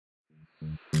I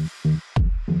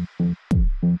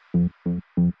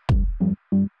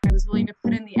was willing to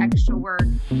put in the extra work.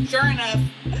 Sure enough,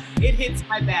 it hits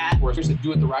my bat. Workers that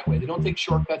do it the right way. They don't take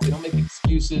shortcuts. They don't make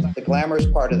excuses. The glamorous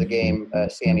part of the game,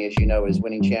 Sammy, as you know, is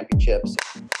winning championships.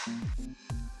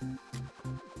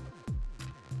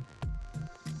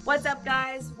 What's up,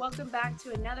 guys? Welcome back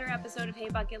to another episode of Hey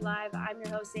Bucket Live. I'm your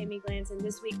host, Sammy Glantz, and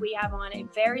this week we have on a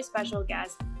very special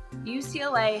guest,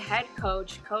 UCLA head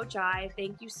coach, Coach I.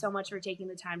 Thank you so much for taking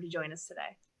the time to join us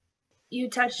today. You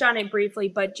touched on it briefly,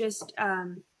 but just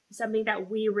something that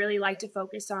we really like to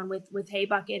focus on with Hey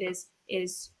Bucket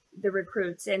is the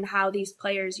recruits and how these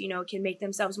players, can make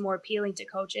themselves more appealing to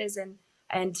coaches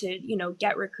and to,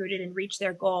 get recruited and reach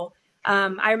their goal.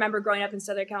 I remember growing up in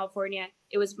Southern California,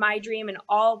 it was my dream and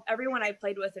everyone I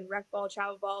played with in rec ball,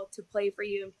 travel ball, to play for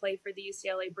you and play for the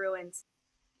UCLA Bruins.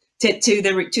 To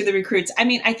the recruits. I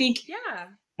mean, I think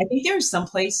there's some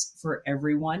place for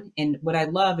everyone. And what I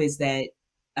love is that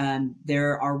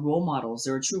there are role models.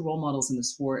 There are true role models in the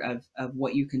sport of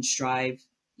what you can strive,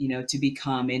 to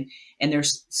become. And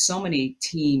there's so many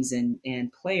teams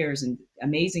and players and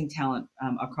amazing talent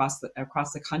across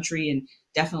the country and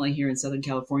definitely here in Southern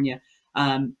California.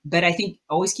 But I think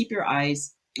always keep your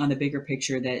eyes on the bigger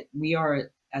picture, that we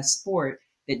are a sport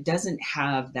that doesn't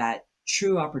have that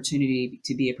true opportunity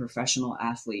to be a professional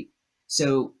athlete.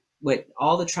 So what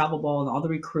all the travel ball and all the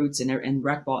recruits and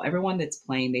rec ball, everyone that's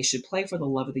playing, they should play for the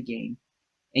love of the game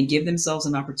and give themselves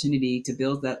an opportunity to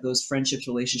build those friendships,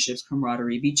 relationships,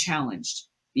 camaraderie, be challenged,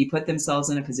 put themselves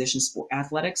in a position.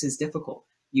 Athletics is difficult.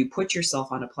 You put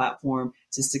yourself on a platform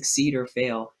to succeed or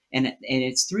fail. And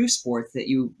it's through sports that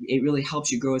it really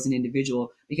helps you grow as an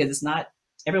individual, because it's not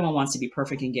everyone wants to be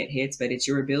perfect and get hits, but it's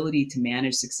your ability to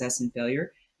manage success and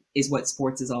failure is what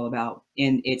sports is all about.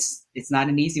 And it's not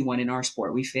an easy one in our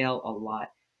sport. We fail a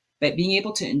lot, but being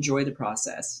able to enjoy the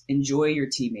process, enjoy your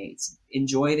teammates,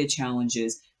 enjoy the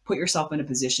challenges, put yourself in a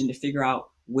position to figure out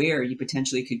where you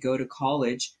potentially could go to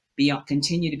college,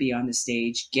 continue to be on the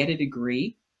stage, get a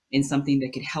degree in something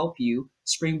that could help you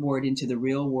springboard into the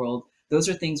real world. Those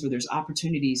are things where there's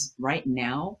opportunities right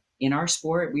now in our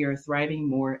sport. We are thriving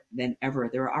more than ever.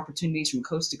 There are opportunities from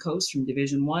coast to coast, from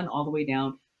Division I all the way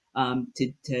down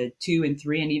to 2 and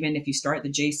 3. And even if you start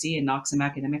the JC and knock some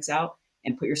academics out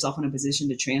and put yourself in a position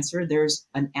to transfer, there's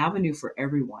an avenue for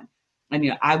everyone. I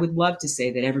mean, I would love to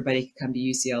say that everybody could come to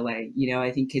UCLA.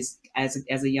 I think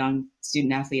as a young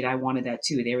student athlete, I wanted that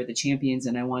too. They were the champions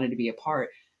and I wanted to be a part.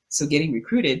 So getting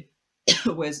recruited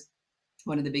was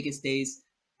one of the biggest days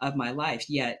of my life.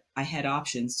 Yet I had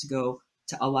options to go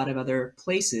to a lot of other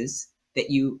places that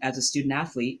you as a student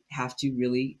athlete have to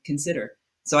really consider.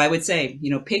 So I would say,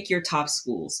 pick your top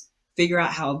schools, figure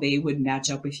out how they would match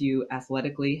up with you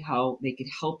athletically, how they could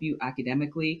help you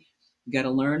academically. You got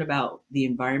to learn about the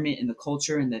environment and the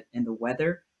culture and the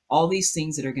weather, all these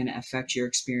things that are going to affect your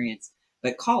experience.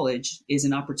 But college is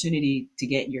an opportunity to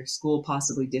get your school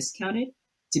possibly discounted,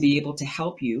 to be able to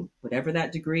help you, whatever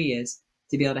that degree is,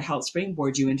 to be able to help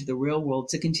springboard you into the real world,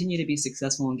 to continue to be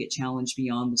successful and get challenged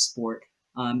beyond the sport.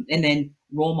 And then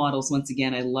role models, once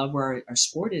again, I love where our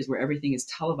sport is, where everything is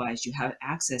televised. You have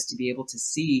access to be able to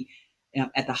see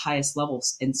at the highest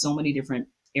levels in so many different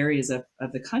areas of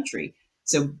the country.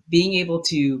 So being able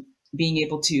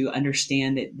to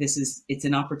understand that it's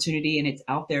an opportunity and it's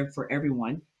out there for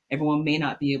everyone. Everyone may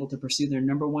not be able to pursue their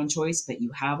number one choice, but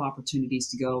you have opportunities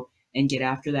to go and get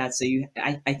after that. So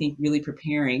I think really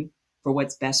preparing for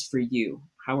what's best for you.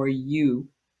 How are you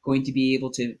going to be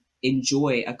able to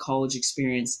enjoy a college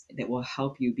experience that will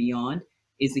help you beyond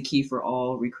is the key for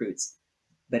all recruits.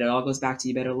 But it all goes back to,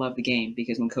 you better love the game,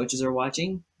 because when coaches are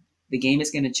watching, the game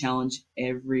is going to challenge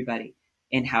everybody.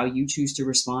 And how you choose to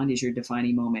respond is your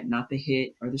defining moment, not the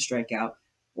hit or the strikeout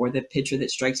or the pitcher that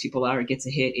strikes people out or gets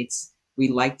a hit. We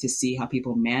like to see how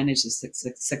people manage the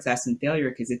success and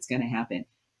failure, because it's going to happen.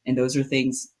 And those are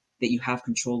things that you have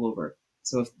control over.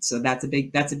 So that's a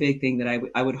big thing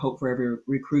that I would hope for every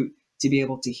recruit to be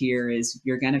able to hear is,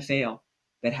 you're going to fail,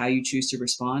 but how you choose to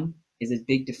respond is a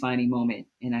big defining moment.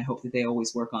 And I hope that they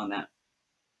always work on that.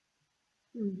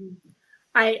 Mm-hmm.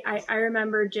 I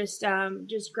remember just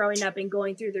growing up and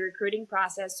going through the recruiting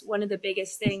process. One of the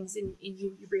biggest things, and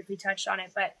you briefly touched on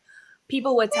it, but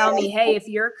people would tell me, hey, if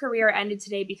your career ended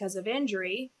today because of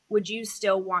injury, would you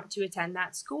still want to attend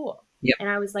that school? Yep. And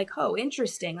I was like, oh,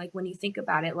 interesting. Like when you think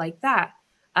about it like that.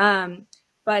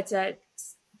 But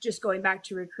just going back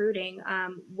to recruiting,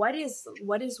 what is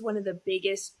one of the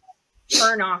biggest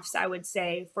turnoffs, I would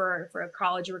say, for a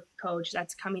college coach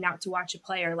that's coming out to watch a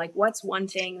player? Like, what's one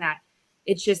thing that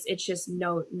it's just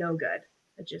no good?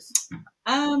 It just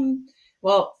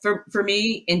Well, for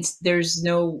me, and there's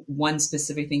no one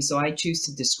specific thing. So I choose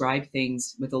to describe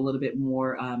things with a little bit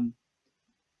more,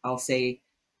 I'll say,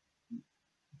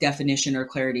 definition or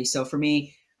clarity. So for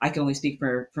me, I can only speak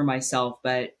for myself,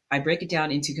 but I break it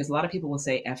down into, because a lot of people will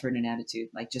say effort and attitude,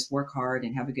 like just work hard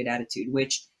and have a good attitude,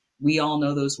 which we all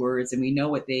know those words and we know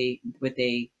what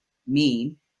they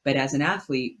mean. But as an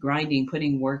athlete, grinding,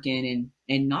 putting work in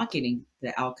and not getting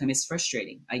the outcome is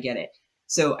frustrating. I get it.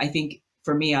 So I think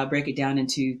for me, I'll break it down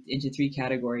into three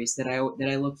categories that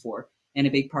I look for. And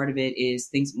a big part of it is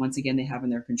things, once again, they have in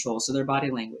their control. So their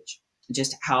body language,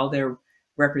 just how they're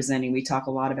representing. We talk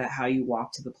a lot about how you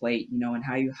walk to the plate, and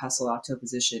how you hustle out to a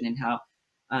position, and how,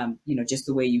 just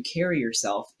the way you carry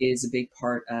yourself is a big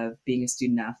part of being a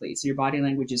student athlete. So your body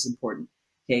language is important.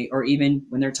 Okay. Or even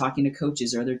when they're talking to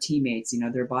coaches or their teammates,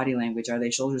 their body language, are they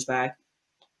shoulders back?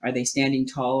 Are they standing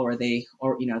tall, or are they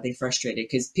frustrated?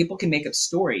 Because people can make up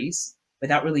stories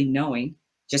without really knowing,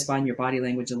 just by your body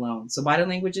language alone. So body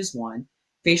language is one.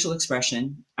 Facial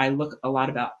expression, I look a lot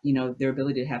about, their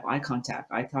ability to have eye contact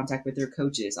with their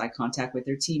coaches, eye contact with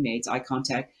their teammates, eye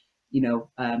contact,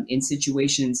 in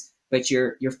situations, but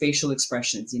your facial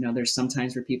expressions, there's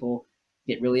sometimes where people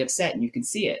get really upset and you can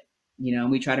see it,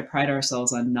 and we try to pride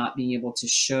ourselves on not being able to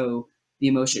show the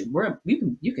emotion.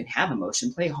 You can have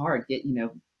emotion, play hard,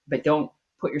 but don't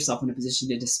put yourself in a position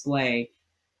to display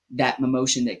that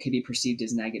emotion that could be perceived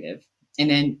as negative. And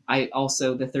then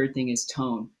the third thing is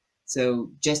tone.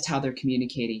 So just how they're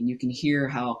communicating. You can hear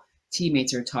how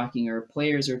teammates are talking, or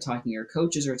players are talking, or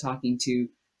coaches are talking to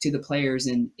the players.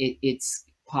 And it's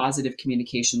positive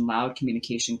communication, loud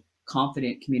communication,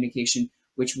 confident communication,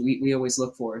 which we always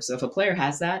look for. So if a player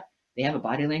has that, they have a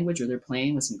body language, or they're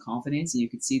playing with some confidence, and you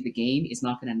can see the game is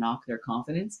not going to knock their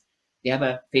confidence. They have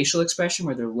a facial expression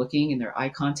where they're looking and they're eye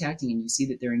contacting, and you see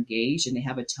that they're engaged, and they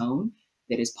have a tone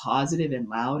that is positive and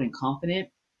loud and confident.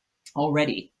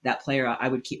 Already that player I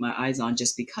would keep my eyes on,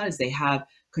 just because they have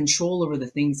control over the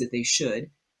things that they should,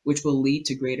 which will lead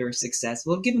to greater success,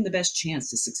 will give them the best chance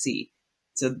to succeed.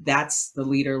 So that's the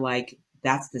leader,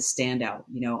 that's the standout.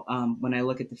 When I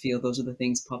look at the field, those are the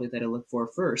things probably that I look for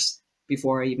first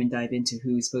before I even dive into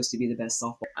who's supposed to be the best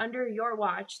softball. Under your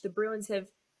watch, the Bruins have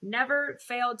never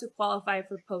failed to qualify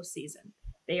for postseason.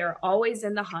 They are always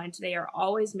in the hunt. They are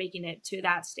always making it to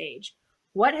that stage.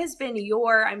 What has been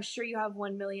I'm sure you have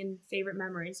 1 million favorite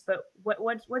memories, but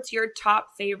what's your top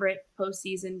favorite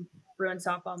postseason Bruin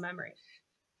softball memory?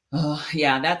 Oh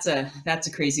yeah, that's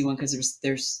a crazy one, because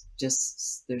there's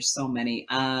so many.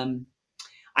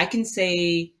 I can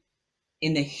say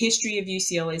in the history of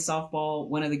UCLA softball,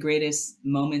 one of the greatest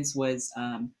moments was,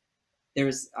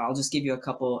 I'll just give you a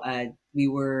couple. We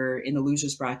were in the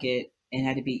losers bracket and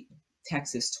had to beat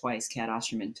Texas twice, Kat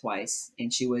Osterman twice,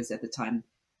 and she was at the time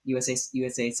USA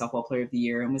softball player of the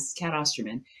year, and was Kat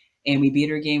Osterman. And we beat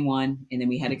her game 1, and then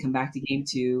we had to come back to game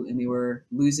 2, and we were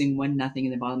losing 1-0 in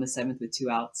the bottom of the 7th with 2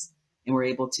 outs, and we're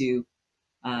able to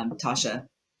Natasha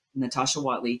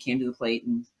Watley came to the plate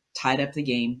and tied up the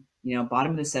game.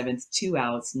 Bottom of the 7th, 2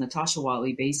 outs, Natasha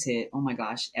Watley base hit. Oh my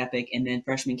gosh, epic! And then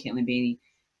freshman Caitlin Bainey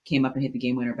came up and hit the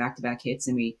game winner, back-to-back hits,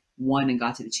 and we won and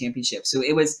got to the championship. So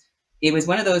it was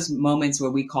one of those moments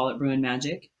where we call it Bruin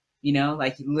magic.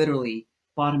 Literally.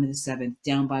 Bottom of the 7th,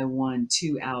 down by 1,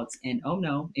 2 outs, and oh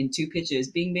no, in 2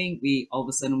 pitches, bing, bing, we all of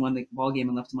a sudden won the ball game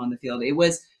and left them on the field. It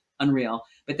was unreal.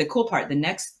 But the cool part, the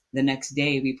next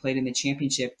day, we played in the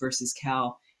championship versus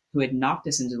Cal, who had knocked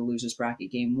us into the losers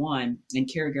bracket game 1, and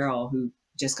Kara Garrell, who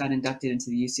just got inducted into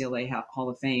the UCLA Hall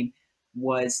of Fame,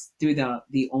 was through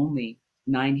the only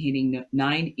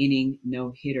 9-inning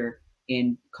no-hitter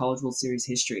in College World Series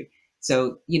history.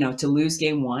 So, to lose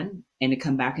game 1 and to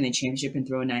come back in the championship and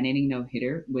throw a 9-inning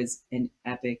no-hitter was an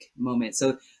epic moment.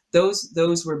 So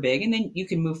those were big. And then you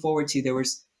can move forward to, there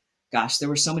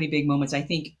were so many big moments. I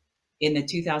think in the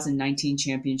 2019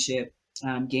 championship,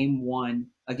 game 1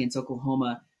 against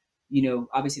Oklahoma,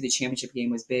 obviously the championship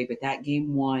game was big, but that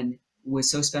game 1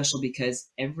 was so special because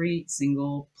every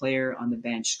single player on the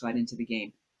bench got into the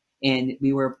game. And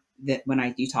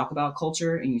you talk about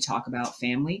culture and you talk about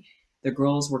family, the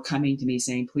girls were coming to me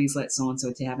saying, please let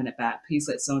so-and-so to have an at-bat. Please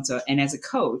let so-and-so. And as a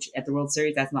coach at the World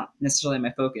Series, that's not necessarily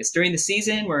my focus. During the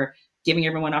season, we're giving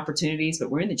everyone opportunities, but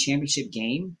we're in the championship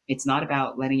game. It's not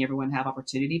about letting everyone have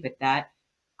opportunity, but that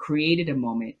created a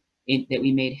moment that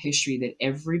we made history, that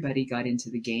everybody got into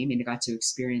the game and got to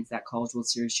experience that College World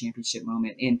Series championship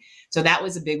moment. And so that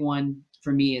was a big one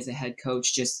for me as a head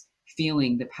coach, just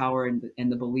feeling the power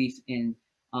and the belief in,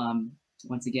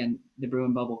 once again, the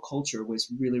Bruin Bubble culture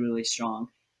was really, really strong.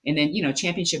 And then,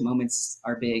 championship moments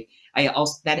are big.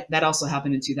 That also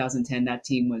happened in 2010. That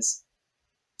team was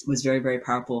was very, very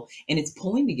powerful. And it's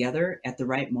pulling together at the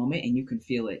right moment, and you can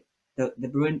feel it. The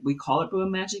Bruin, we call it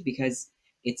Bruin magic because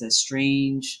it's a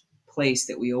strange place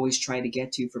that we always try to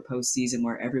get to for postseason,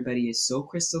 where everybody is so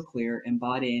crystal clear and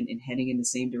bought in and heading in the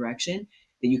same direction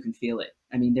that you can feel it.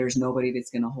 I mean, there's nobody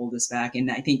that's going to hold us back. And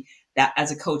I think that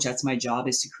as a coach, that's my job,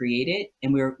 is to create it.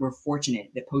 And we're fortunate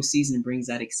that postseason brings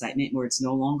that excitement where it's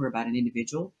no longer about an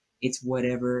individual. It's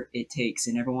whatever it takes.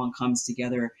 And everyone comes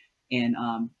together and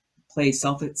plays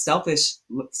selfless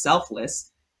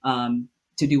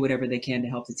to do whatever they can to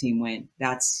help the team win.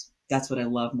 That's what I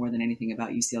love more than anything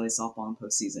about UCLA softball in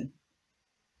postseason.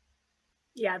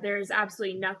 Yeah, there's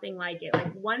absolutely nothing like it.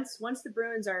 Like once the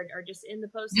Bruins are just in the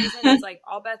postseason, it's like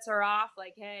all bets are off.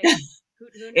 Like, hey, who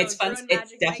knows? It's fun.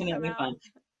 It's definitely fun.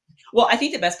 Well, I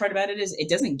think the best part about it is it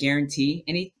doesn't guarantee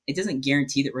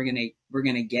that we're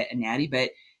gonna get a natty,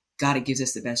 but God, it gives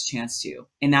us the best chance to.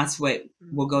 And that's what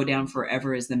will go down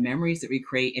forever, is the memories that we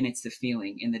create. And it's the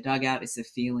feeling in the dugout. It's the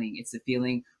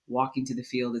feeling walking to the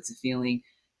field. It's the feeling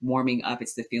warming up.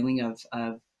 It's the feeling of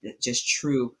just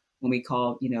true when we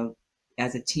call,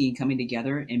 as a team coming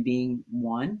together and being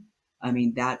one. I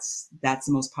mean, that's the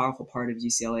most powerful part of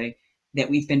UCLA, that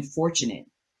we've been fortunate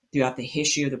throughout the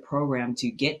history of the program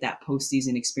to get that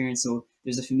postseason experience. So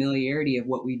there's a familiarity of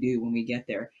what we do when we get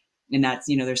there. And that's,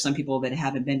 there's some people that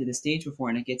haven't been to the stage before,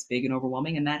 and it gets big and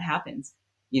overwhelming, and that happens,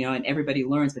 and everybody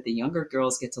learns, but the younger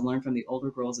girls get to learn from the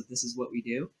older girls that this is what we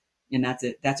do. And that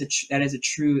is a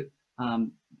true,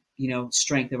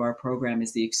 strength of our program,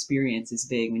 is the experience is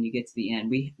big. When you get to the end,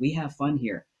 we have fun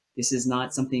here. This is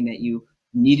not something that you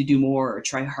need to do more or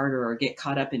try harder or get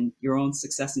caught up in your own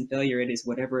success and failure. It is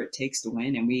whatever it takes to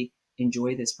win. And we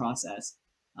enjoy this process.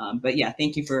 But yeah,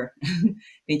 thank you for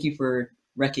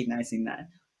recognizing that.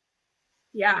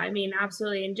 Yeah, I mean,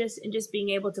 absolutely. And just being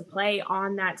able to play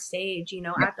on that stage,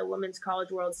 at the Women's College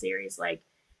World Series, like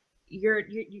you're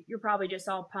probably just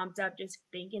all pumped up just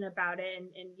thinking about it. And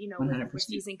with the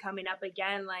season coming up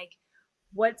again, like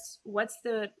what's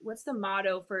the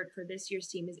motto for this year's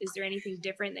team? Is there anything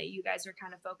different that you guys are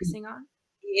kind of focusing on?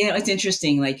 Yeah, it's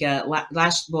interesting. Like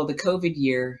the COVID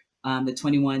year, the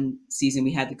 21 season,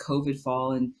 we had the COVID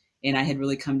fall, and I had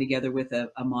really come together with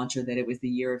a mantra that it was the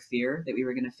year of fear, that we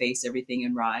were going to face everything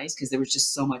and rise, because there was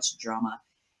just so much drama,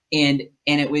 and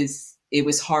it was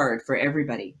hard for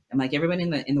everybody. I'm like, everybody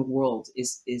in the world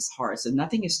is hard, so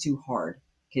nothing is too hard,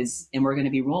 and we're going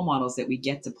to be role models that we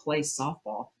get to play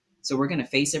softball, so we're going to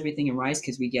face everything and rise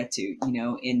because we get to,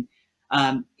 and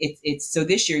it's so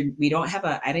this year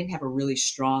I didn't have a really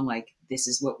strong like this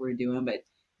is what we're doing, but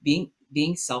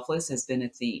being selfless has been a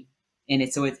theme. And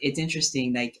it's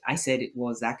interesting. Like I said,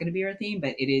 well, is that going to be our theme?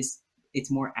 But it's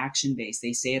more action based.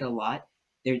 They say it a lot.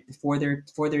 They're for their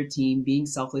team. Being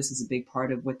selfless is a big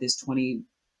part of what this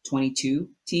 2022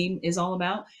 team is all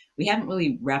about. We haven't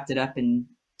really wrapped it up and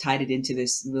tied it into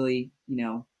this really,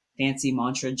 fancy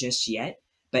mantra just yet.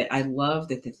 But I love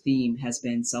that the theme has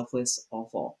been selfless all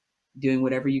fall, doing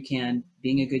whatever you can,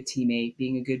 being a good teammate,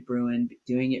 being a good Bruin,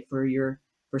 doing it for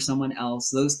someone else.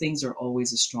 Those things are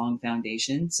always a strong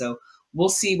foundation. So we'll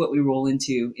see what we roll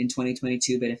into in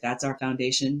 2022. But if that's our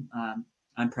foundation,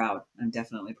 I'm proud. I'm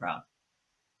definitely proud.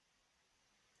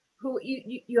 Who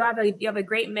you have a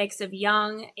great mix of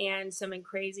young and some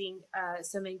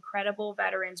incredible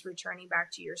veterans returning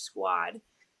back to your squad.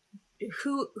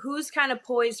 Who's kind of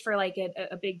poised for like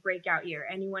a big breakout year?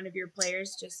 Any one of your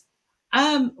players? Just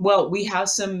well, we have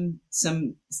some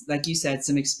like you said,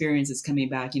 some experience that's coming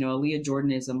back. Aaliyah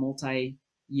Jordan is a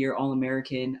multi-year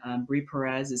All-American.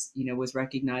 Inouye-Perez is, was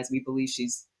recognized. We believe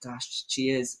she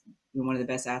is one of the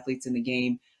best athletes in the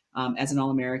game as an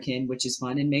All-American, which is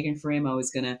fun. And Megan Faramo is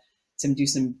gonna do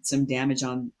some damage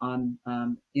on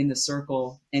in the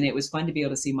circle. And it was fun to be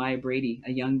able to see Maya Brady,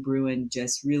 a young Bruin,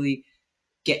 just really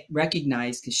get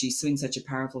recognized because she swings such a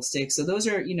powerful stick. So those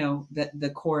are,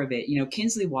 the core of it.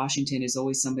 Kinsley Washington is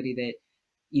always somebody that,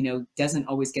 doesn't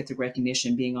always get the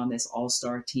recognition being on this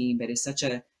all-star team, but is such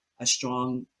a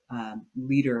strong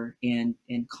leader and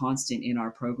constant in our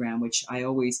program, which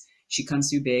she comes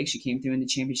through big. She came through in the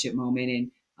championship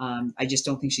moment. And I just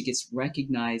don't think she gets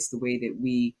recognized the way that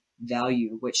we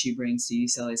value what she brings to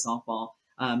UCLA softball.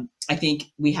 I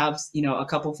think we have, a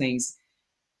couple things.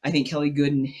 I think Kelly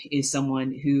Gooden is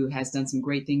someone who has done some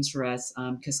great things for us,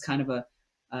 because kind of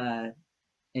an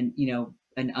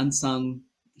unsung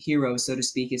hero, so to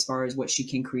speak, as far as what she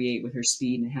can create with her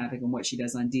speed and havoc and what she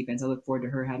does on defense. I look forward to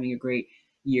her having a great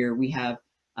year. We have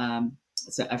some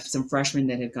freshmen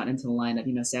that have gotten into the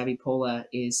lineup. Savvy Pola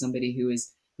is somebody who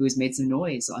has made some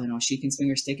noise. She can swing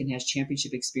her stick and has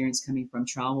championship experience coming from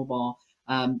travel ball.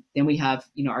 Then we have,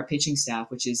 our pitching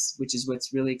staff, which is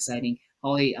what's really exciting.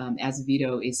 Holly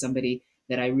Azevedo is somebody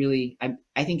that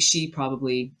I think she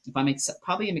probably, if I'm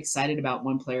probably am excited about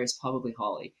one player, is probably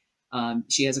Holly.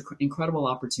 She has an incredible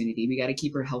opportunity. We got to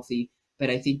keep her healthy, but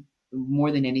I think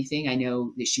more than anything, I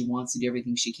know that she wants to do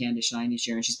everything she can to shine this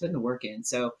year, and she's putting the work in.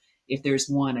 So if there's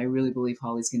one, I really believe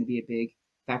Holly's going to be a big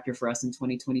factor for us in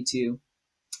 2022.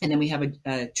 And then we have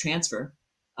a transfer,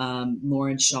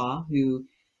 Lauren Shaw, who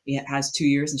has 2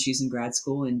 years and she's in grad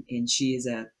school, and she is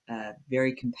a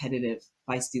very competitive,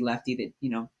 feisty lefty that, you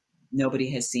know, nobody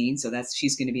has seen. So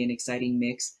she's going to be an exciting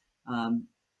mix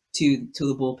to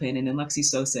the bullpen. And then Lexi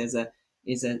Sosa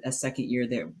is a second year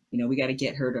there. You know, we got to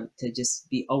get her to just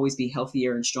always be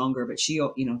healthier and stronger. But she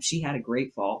had a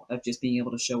great fall of just being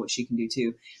able to show what she can do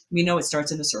too. We know it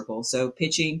starts in the circle. So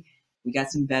pitching, we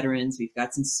got some veterans.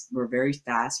 We're very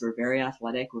fast. We're very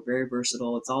athletic. We're very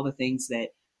versatile. It's all the things that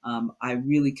I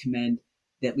really commend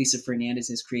that Lisa Fernandez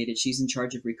has created. She's in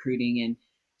charge of recruiting, and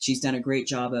she's done a great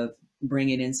job of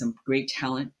bringing in some great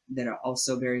talent that are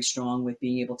also very strong with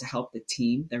being able to help the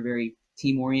team. They're very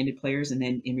team-oriented players. And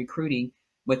then in recruiting,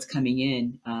 what's coming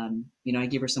in, I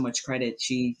give her so much credit.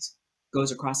 She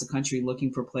goes across the country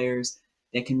looking for players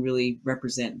that can really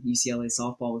represent UCLA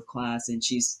softball with class, and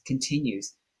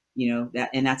continues.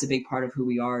 That's a big part of who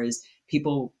we are. Is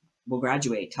people will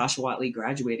graduate. Tasha Watley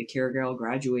graduated, Kara Garrell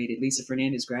graduated, Lisa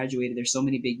Fernandez graduated. There's so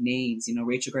many big names,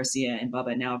 Rachel Garcia and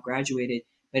Bubba now have graduated,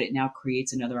 but it now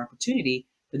creates another opportunity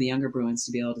for the younger Bruins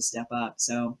to be able to step up.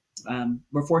 So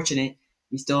we're fortunate.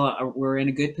 We're in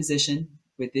a good position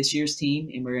with this year's team,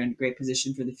 and we're in a great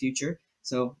position for the future.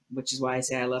 So, which is why I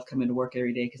say I love coming to work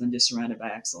every day, because I'm just surrounded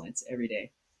by excellence every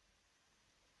day.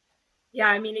 Yeah,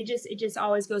 I mean, it just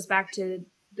always goes back to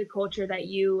the culture that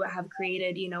you have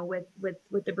created,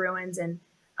 with the Bruins and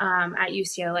at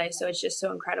UCLA. So it's just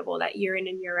so incredible that year in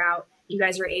and year out, you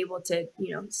guys are able to,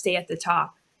 stay at the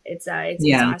top. It's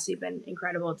honestly been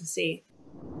incredible to see.